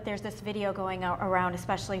I know that there's this video going around,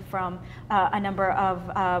 especially from a number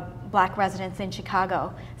of black residents in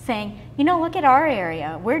Chicago, saying, you know, look at our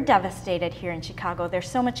area. We're devastated here in Chicago. There's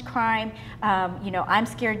so much crime. You know, I'm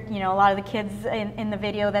scared. You know, a lot of the kids in the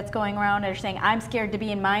video that's going around are saying, I'm scared to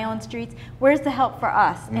be in my own streets. Where's the help for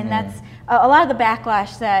us? And that's a lot of the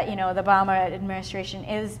backlash that, you know, the Obama administration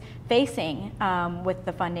is facing with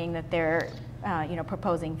the funding that they're you know,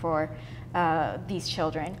 proposing for these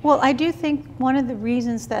children. Well, I do think one of the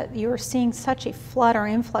reasons that you're seeing such a flood or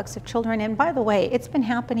influx of children, and by the way, it's been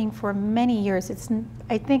happening for many years.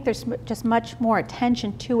 I think there's just much more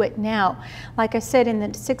attention to it now. Like I said, in the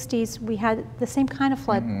 60s, we had the same kind of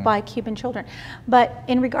flood by Cuban children. But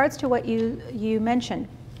in regards to what you mentioned,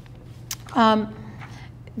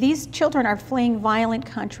 these children are fleeing violent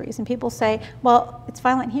countries, and people say, well, it's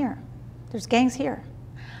violent here. There's gangs here.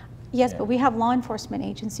 Yes, but we have law enforcement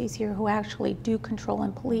agencies here who actually do control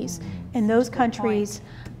and police. In those countries,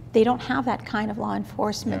 they don't have that kind of law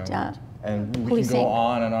enforcement and we policing. can go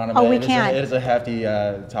on and on about it. It is a hefty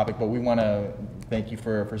topic, but we want to thank you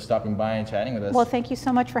for stopping by and chatting with us. Well, thank you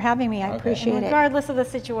so much for having me. I appreciate it. Regardless of the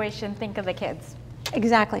situation, think of the kids.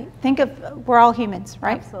 Exactly. Think of, we're all humans,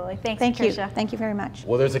 right? Absolutely. Thanks, thank Patricia. you. Thank you very much.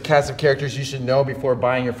 Well, there's a cast of characters you should know before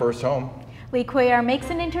buying your first home. Lee Cuellar makes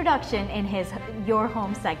an introduction in his Your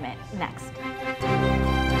Home segment next.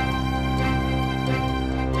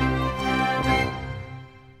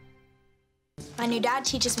 My new dad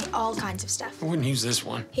teaches me all kinds of stuff. I wouldn't use this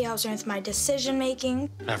one. He helps me with my decision making.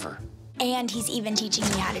 Ever. And he's even teaching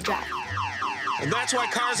me how to drive. And that's why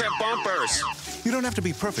cars have bumpers. You don't have to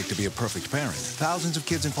be perfect to be a perfect parent. Thousands of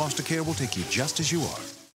kids in foster care will take you just as you are.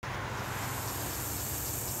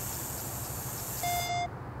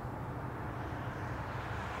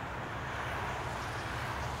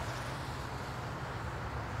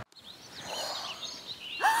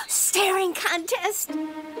 Staring contest.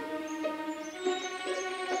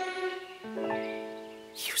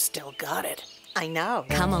 You still got it. I know.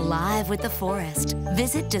 Come alive with the forest.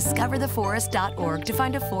 Visit discovertheforest.org to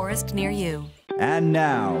find a forest near you. And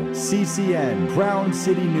now, CCN Crown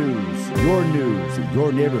City News. Your news,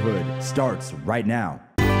 your neighborhood starts right now.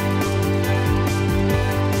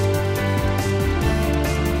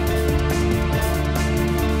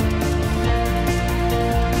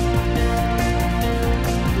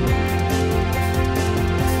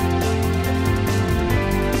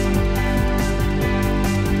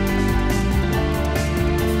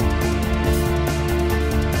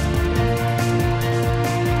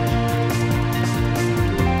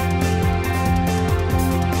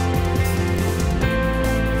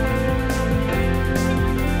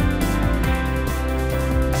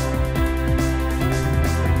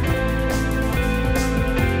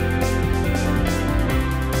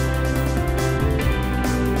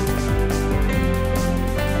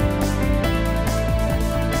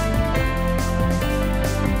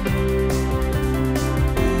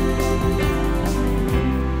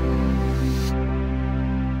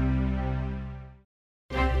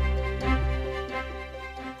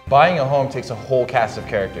 Buying a home takes a whole cast of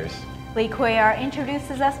characters. Lee Cuellar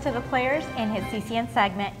introduces us to the players in his CCN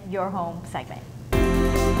segment, Your Home segment.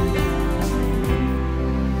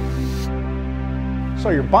 So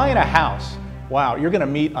you're buying a house. Wow, you're going to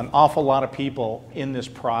meet an awful lot of people in this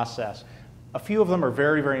process. A few of them are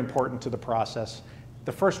very, very important to the process.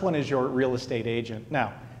 The first one is your real estate agent.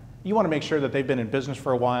 Now, you want to make sure that they've been in business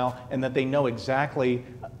for a while and that they know exactly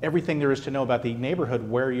everything there is to know about the neighborhood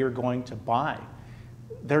where you're going to buy.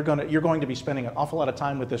 You're going to be spending an awful lot of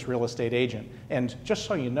time with this real estate agent. And just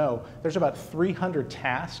so you know, there's about 300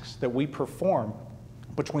 tasks that we perform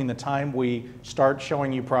between the time we start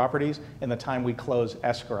showing you properties and the time we close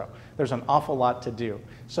escrow. There's an awful lot to do.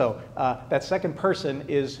 So that second person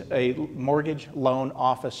is a mortgage loan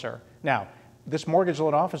officer. Now, this mortgage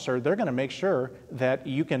loan officer, they're going to make sure that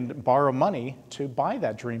you can borrow money to buy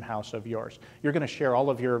that dream house of yours. You're going to share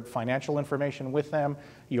all of your financial information with them,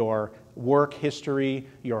 your work history,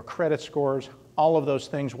 your credit scores. All of those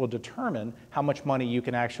things will determine how much money you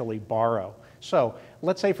can actually borrow. So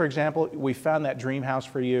let's say, for example, we found that dream house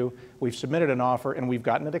for you, we've submitted an offer, and we've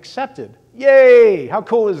gotten it accepted. Yay! How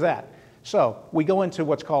cool is that? So we go into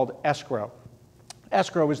what's called escrow.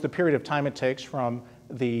 Escrow is the period of time it takes from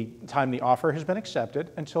the time the offer has been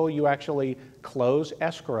accepted until you actually close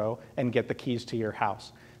escrow and get the keys to your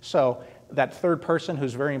house. So that third person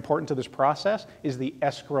who's very important to this process is the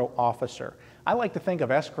escrow officer. I like to think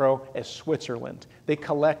of escrow as Switzerland. They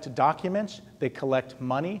collect documents, they collect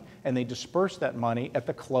money, and they disperse that money at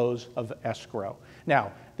the close of escrow.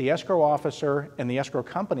 Now, the escrow officer and the escrow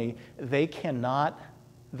company, they cannot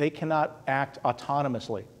act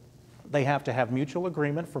autonomously. They have to have mutual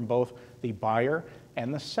agreement from both the buyer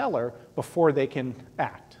and the seller before they can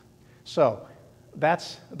act. So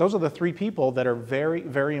those are the three people that are very,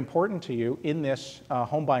 very important to you in this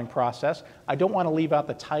home buying process. I don't want to leave out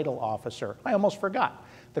the title officer. I almost forgot.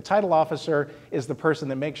 The title officer is the person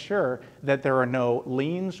that makes sure that there are no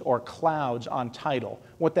liens or clouds on title.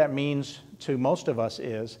 What that means to most of us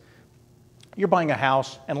is you're buying a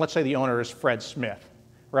house, and let's say the owner is Fred Smith,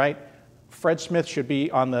 right? Fred Smith should be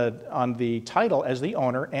on the title as the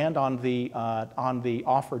owner and on the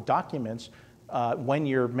offer documents when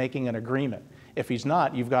you're making an agreement. If he's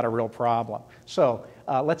not, you've got a real problem. So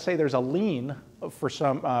let's say there's a lien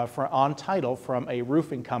on title from a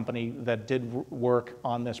roofing company that did work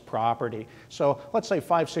on this property. So let's say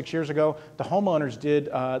 5-6 years ago, the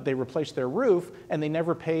homeowners they replaced their roof and they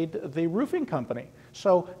never paid the roofing company.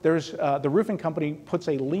 So the roofing company puts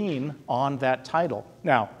a lien on that title.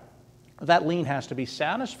 Now, that lien has to be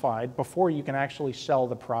satisfied before you can actually sell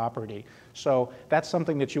the property. So that's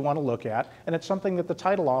something that you want to look at, and it's something that the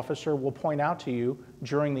title officer will point out to you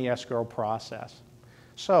during the escrow process.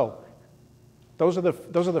 So those are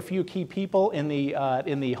the few key people in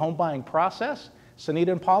the home buying process. Sehnita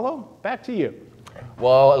and Paulo, back to you.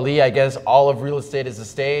 Well, Lee, I guess all of real estate is a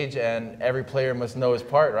stage, and every player must know his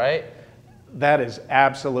part, right? That is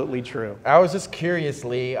absolutely true. I was just curious,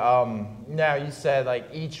 Lee. Now you said like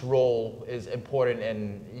each role is important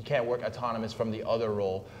and you can't work autonomous from the other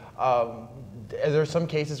role. Are there some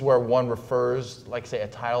cases where one refers, like say a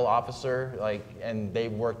title officer, and they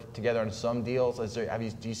work together on some deals?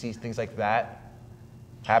 Do you see things like that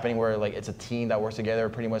happening where like it's a team that works together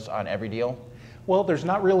pretty much on every deal? Well, there's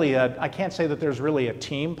not really I can't say that there's really a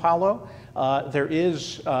team, Paulo. There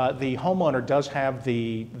is, the homeowner does have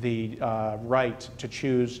the right to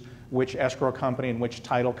choose which escrow company and which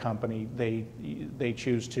title company they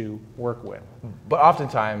choose to work with. But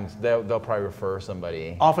oftentimes they'll probably refer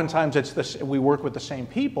somebody. Oftentimes we work with the same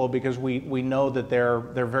people because we know that they're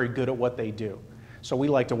very good at what they do. So we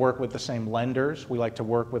like to work with the same lenders, we like to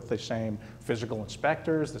work with the same physical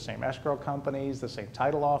inspectors, the same escrow companies, the same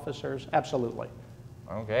title officers, absolutely.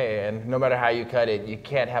 Okay, and no matter how you cut it, you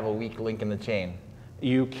can't have a weak link in the chain.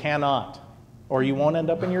 You cannot, or you won't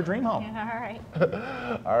end up in your dream home. Yeah, all right.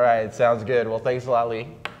 All right, sounds good. Well, thanks a lot, Lee.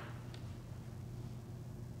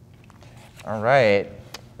 All right,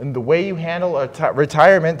 and the way you handle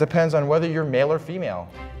retirement depends on whether you're male or female.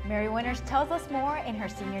 Mary Winters tells us more in her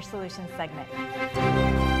Senior Solutions segment.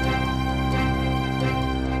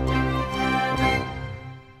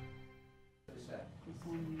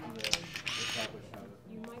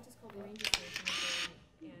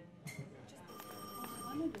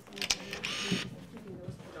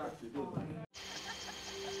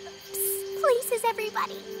 Places,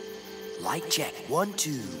 everybody. Light check. 1,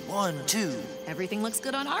 2, 1, 2. Everything looks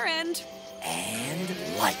good on our end. And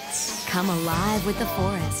lights. Come alive with the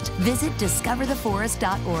forest. Visit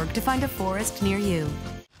discovertheforest.org to find a forest near you.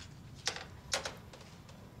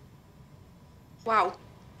 Wow,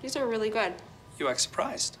 these are really good. You act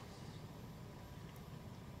surprised.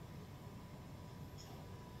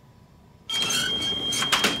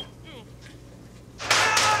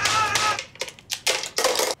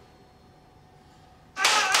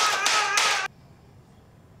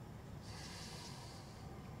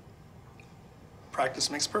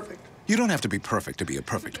 practice makes perfect. You don't have to be perfect to be a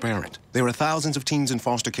perfect parent. There are thousands of teens in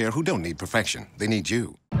foster care who don't need perfection. They need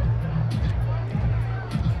you.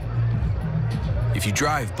 If you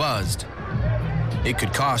drive buzzed, it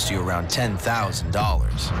could cost you around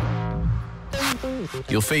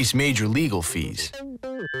 $10,000. You'll face major legal fees,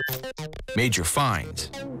 major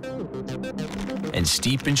fines, and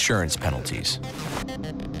steep insurance penalties.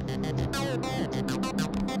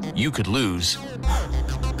 You could lose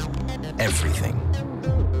everything.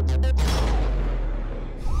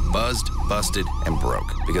 Buzzed, busted, and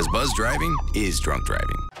broke. Because buzz driving is drunk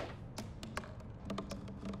driving.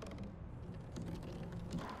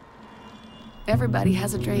 Everybody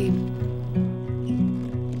has a dream.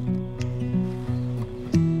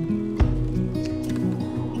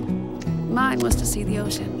 Mine was to see the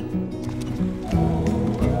ocean.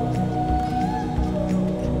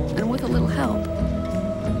 And with a little help,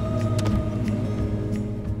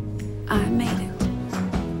 I made it.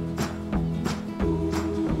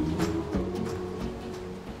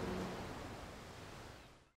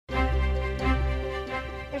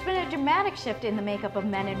 There's been a dramatic shift in the makeup of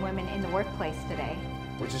men and women in the workplace today,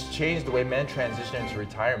 which has changed the way men transition into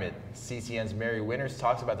retirement. CCN's Mary Winters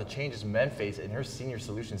talks about the changes men face in her Senior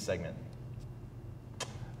Solutions segment.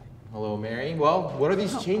 Hello, Mary. Well, what are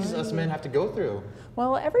these changes us men have to go through?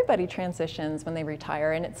 Well, everybody transitions when they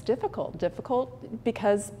retire, and it's difficult. Difficult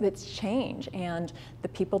because it's change, and the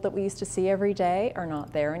people that we used to see every day are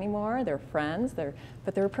not there anymore. They're friends,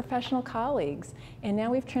 but they're professional colleagues. And now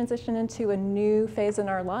we've transitioned into a new phase in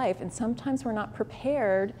our life, and sometimes we're not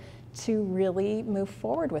prepared to really move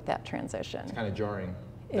forward with that transition. It's kind of jarring.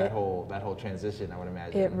 That whole transition, I would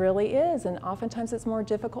imagine. It really is, and oftentimes it's more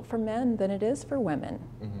difficult for men than it is for women.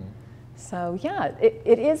 Mm-hmm. So yeah,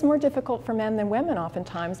 it is more difficult for men than women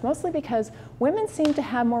oftentimes, mostly because women seem to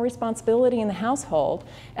have more responsibility in the household,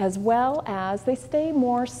 as well as they stay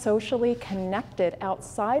more socially connected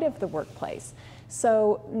outside of the workplace.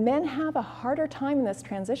 So men have a harder time in this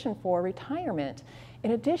transition for retirement.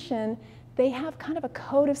 In addition, they have kind of a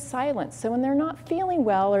code of silence. So when they're not feeling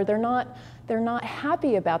well or they're not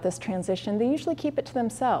happy about this transition, they usually keep it to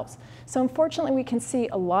themselves. So unfortunately, we can see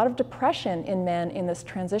a lot of depression in men in this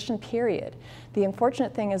transition period. The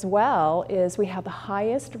unfortunate thing as well is we have the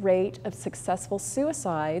highest rate of successful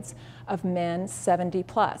suicides of men 70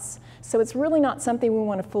 plus. So it's really not something we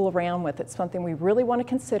want to fool around with. It's something we really want to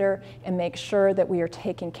consider and make sure that we are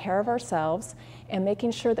taking care of ourselves and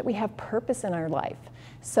making sure that we have purpose in our life.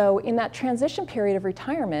 So in that transition period of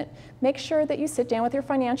retirement, make sure that you sit down with your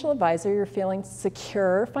financial advisor, you're feeling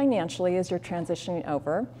secure financially as you're transitioning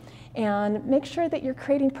over, and make sure that you're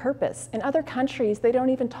creating purpose. In other countries, they don't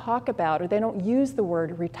even talk about or they don't use the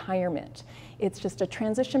word retirement. It's just a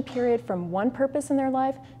transition period from one purpose in their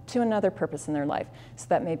life to another purpose in their life. So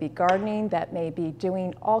that may be gardening, that may be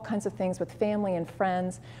doing all kinds of things with family and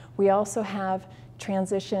friends. We also have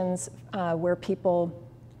transitions where people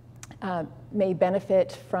may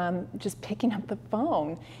benefit from just picking up the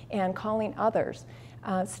phone and calling others.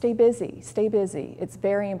 Stay busy, stay busy. It's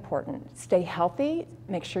very important. Stay healthy,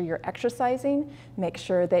 make sure you're exercising, make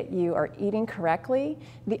sure that you are eating correctly.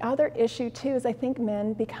 The other issue too is I think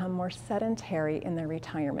men become more sedentary in their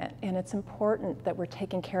retirement, and it's important that we're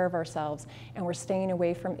taking care of ourselves and we're staying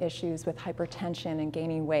away from issues with hypertension and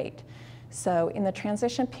gaining weight. So in the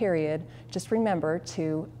transition period, just remember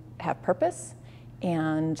to have purpose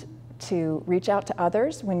and to reach out to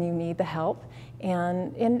others when you need the help,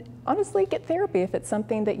 and honestly get therapy if it's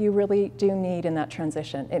something that you really do need in that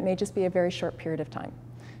transition. It may just be a very short period of time.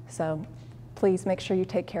 So please make sure you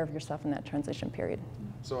take care of yourself in that transition period.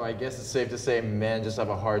 So I guess it's safe to say men just have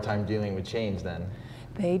a hard time dealing with change then.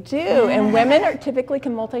 They do, and women are typically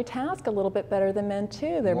can multitask a little bit better than men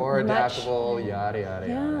too. They're more adaptable, yada, yada,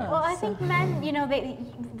 yada. Well, I think men, you know,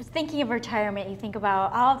 thinking of retirement, you think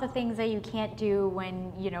about all of the things that you can't do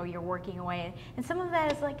when, you know, you're working away. And some of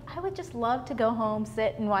that is like, I would just love to go home,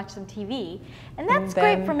 sit and watch some TV. And that's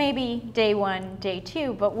great for maybe day one, day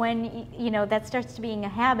two, but when, you know, that starts to being a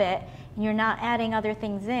habit, and you're not adding other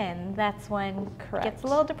things in, that's when it gets a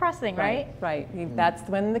little depressing, right? Right. That's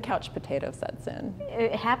when the couch potato sets in.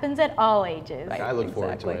 It happens at all ages. Right. I look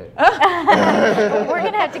forward to it. We're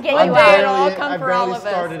going to have to get you out. I've barely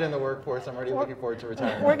started in the workforce. I'm already looking forward to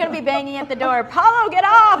retirement. We're going to be banging at the door. Paulo, get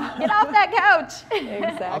off! Get off that couch!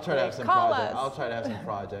 Exactly. I'll try to have some projects. I'll try to have some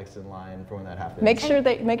projects in line for when that happens. Make sure you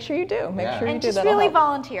do. Make sure you do. And just really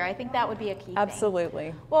volunteer. I think that would be a key thing.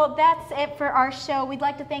 Absolutely. Well, that's it for our show. We'd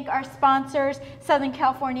like to thank our sponsors, Southern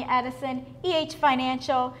California Edison, EH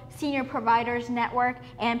Financial, Senior Providers Network,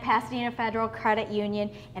 and Pasadena Federal Credit Union,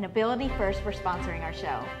 and Ability First for sponsoring our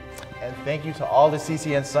show. And thank you to all the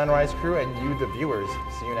CCN Sunrise crew and you, the viewers.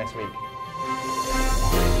 See you next week.